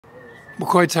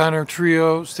McCoy Tyner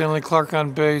trio, Stanley Clarke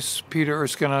on bass, Peter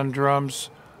Erskine on drums,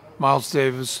 Miles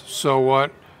Davis, So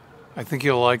What? I think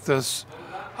you'll like this.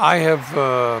 I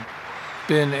have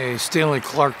been a Stanley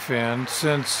Clarke fan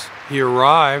since he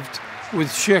arrived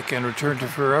with Chick and Return to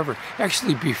Forever.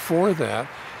 Actually, before that,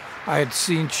 I had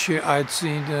seen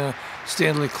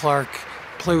Stanley Clarke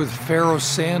play with Pharoah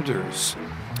Sanders.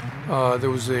 There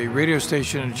was a radio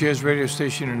station, a jazz radio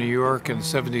station in New York in the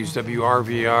 70s,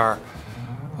 WRVR,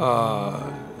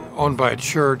 owned by a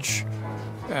church,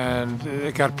 and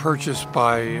it got purchased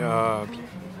by,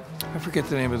 I forget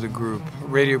the name of the group,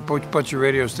 bunch of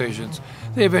radio stations.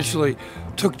 They eventually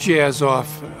took jazz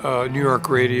off New York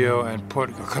radio and put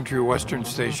a country western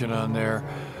station on there.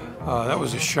 That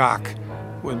was a shock.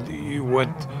 When you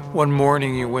went, one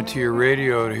morning you went to your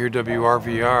radio to hear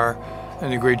WRVR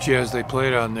and the great jazz they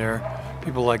played on there.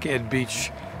 People like Ed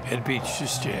Beach's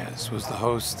Jazz was the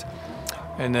host.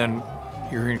 And then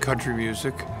you're hearing country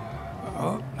music.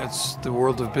 Oh, that's the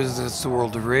world of business, that's the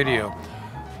world of radio.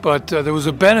 But there was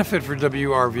a benefit for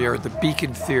WRVR at the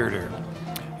Beacon Theater.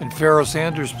 And Pharoah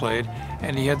Sanders played,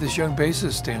 and he had this young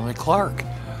bassist, Stanley Clarke,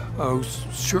 who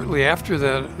shortly after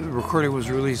that recording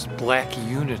was released, Black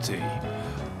Unity,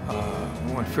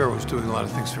 when Pharoah was doing a lot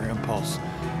of things for Impulse.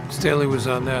 Stanley was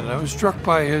on that, and I was struck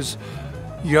by his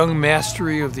young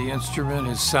mastery of the instrument,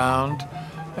 his sound,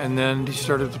 and then he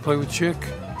started to play with Chick.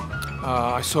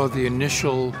 I saw the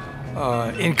initial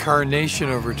incarnation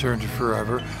of Return to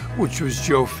Forever, which was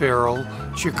Joe Farrell,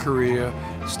 Chick Corea,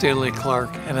 Stanley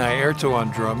Clarke, and Airto on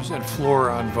drums, and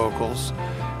Flora on vocals.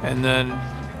 And then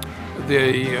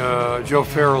Joe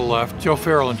Farrell left. Joe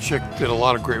Farrell and Chick did a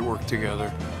lot of great work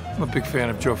together. I'm a big fan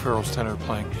of Joe Farrell's tenor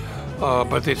playing.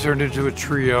 But they turned into a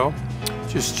trio,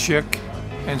 just Chick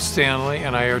and Stanley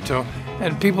and Airto.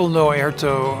 And people know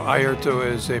Airto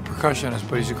as a percussionist,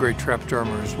 but he's a great trap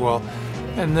drummer as well.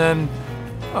 And then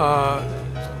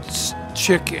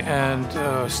Chick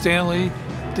and Stanley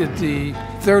did the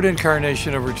third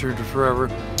incarnation of Return to Forever,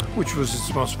 which was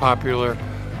its most popular,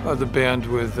 the band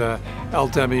with Al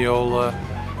Demiola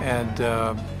and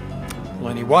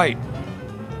Lenny White.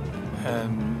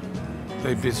 And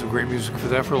they did some great music for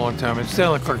that for a long time. And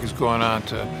Stanley Clarke has gone on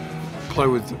to play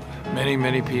with many,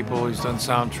 many people. He's done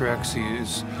soundtracks. He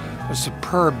is a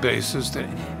superb bassist,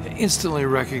 an instantly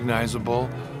recognizable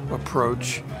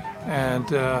approach. And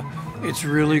it's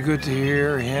really good to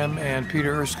hear him and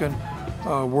Peter Erskine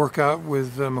work out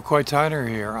with McCoy Tyner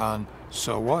here on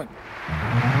So What?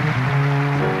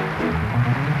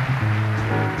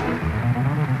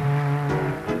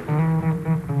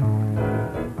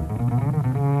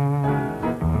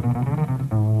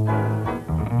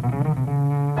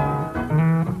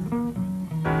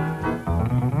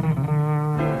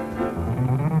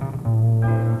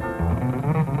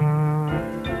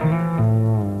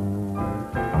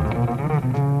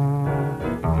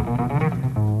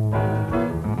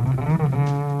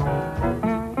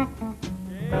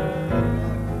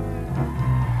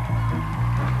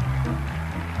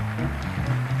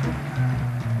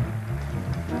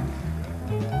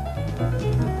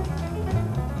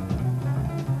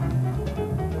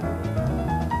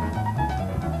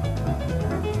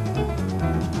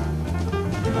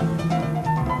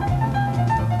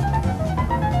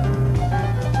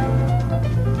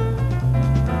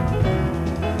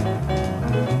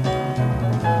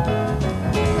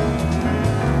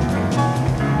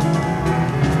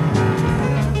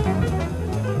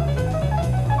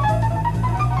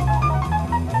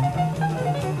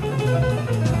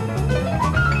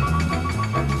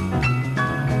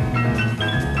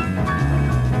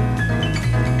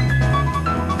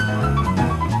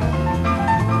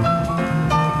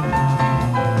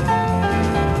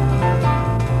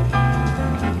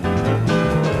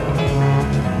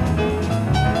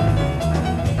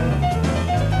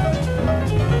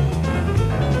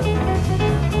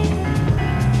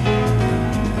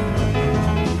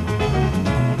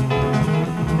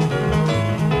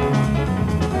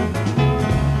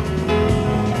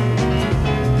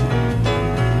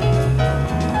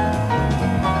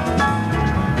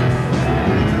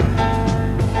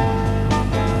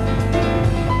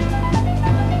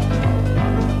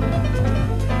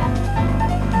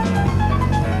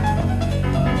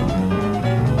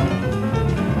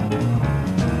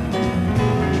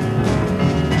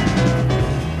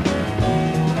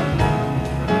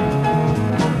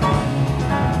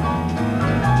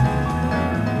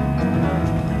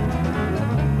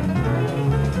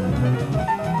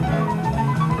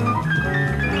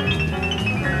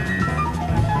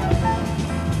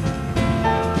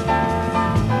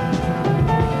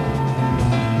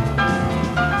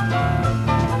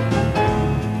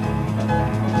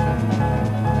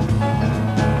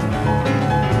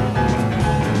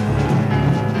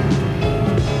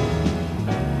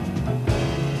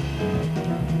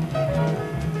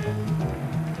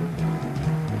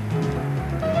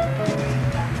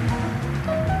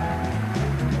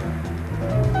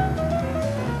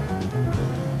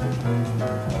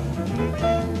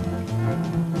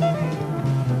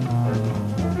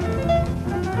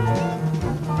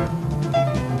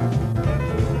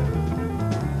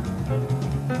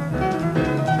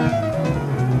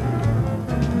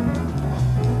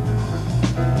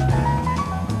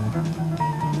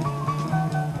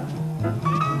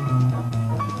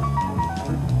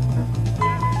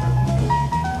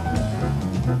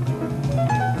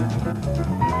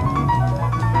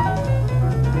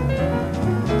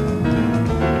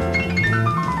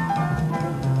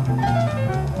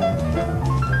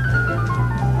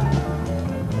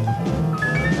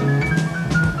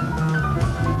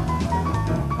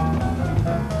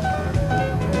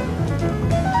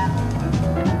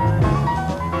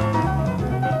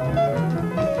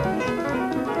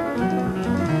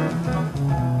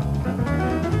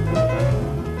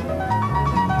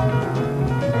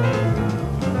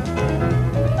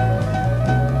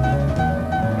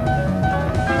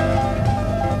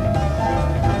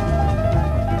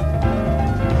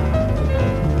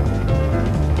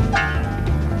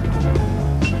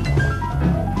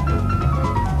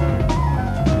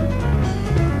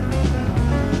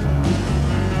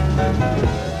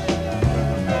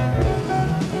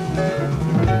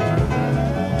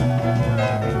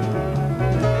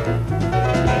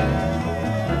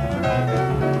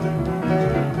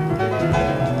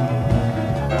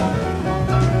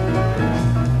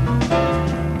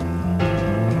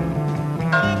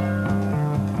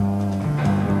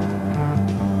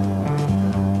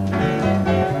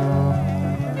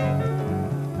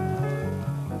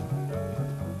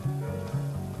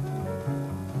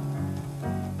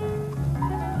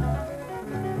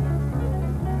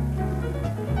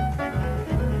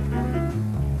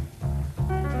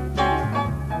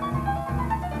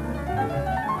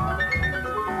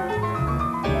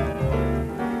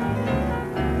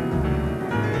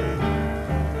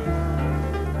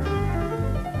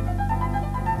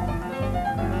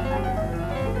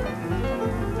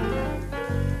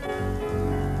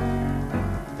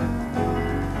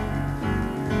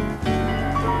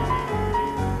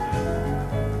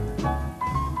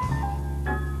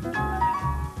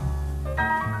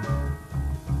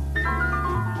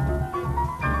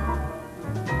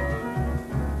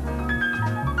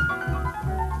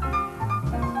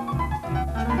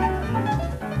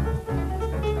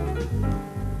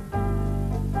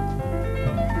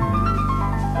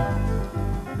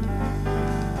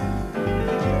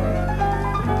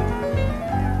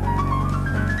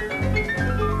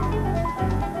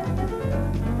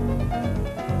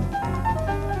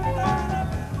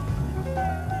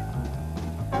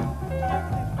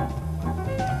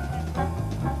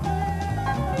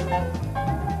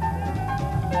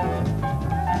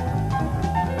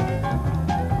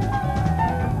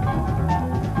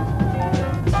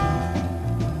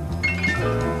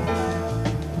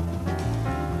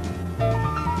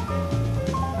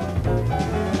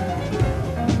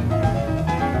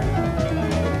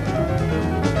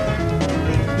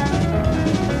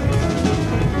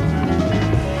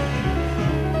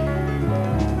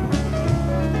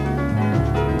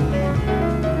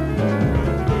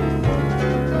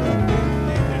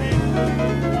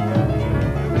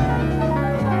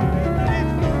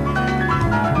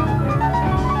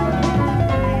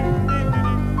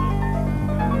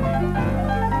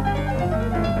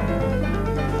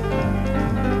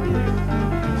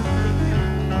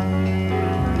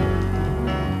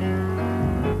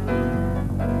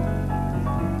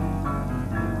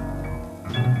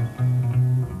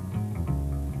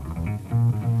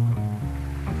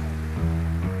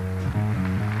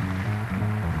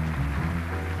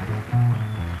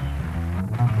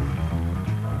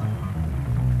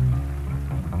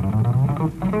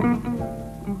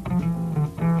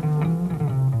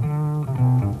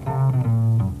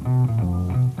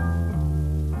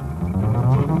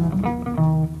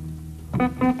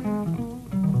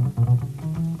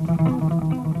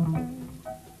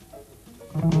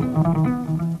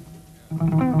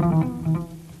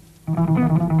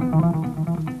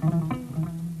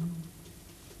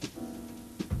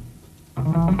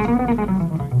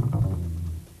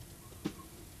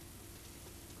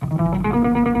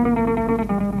 Thank you.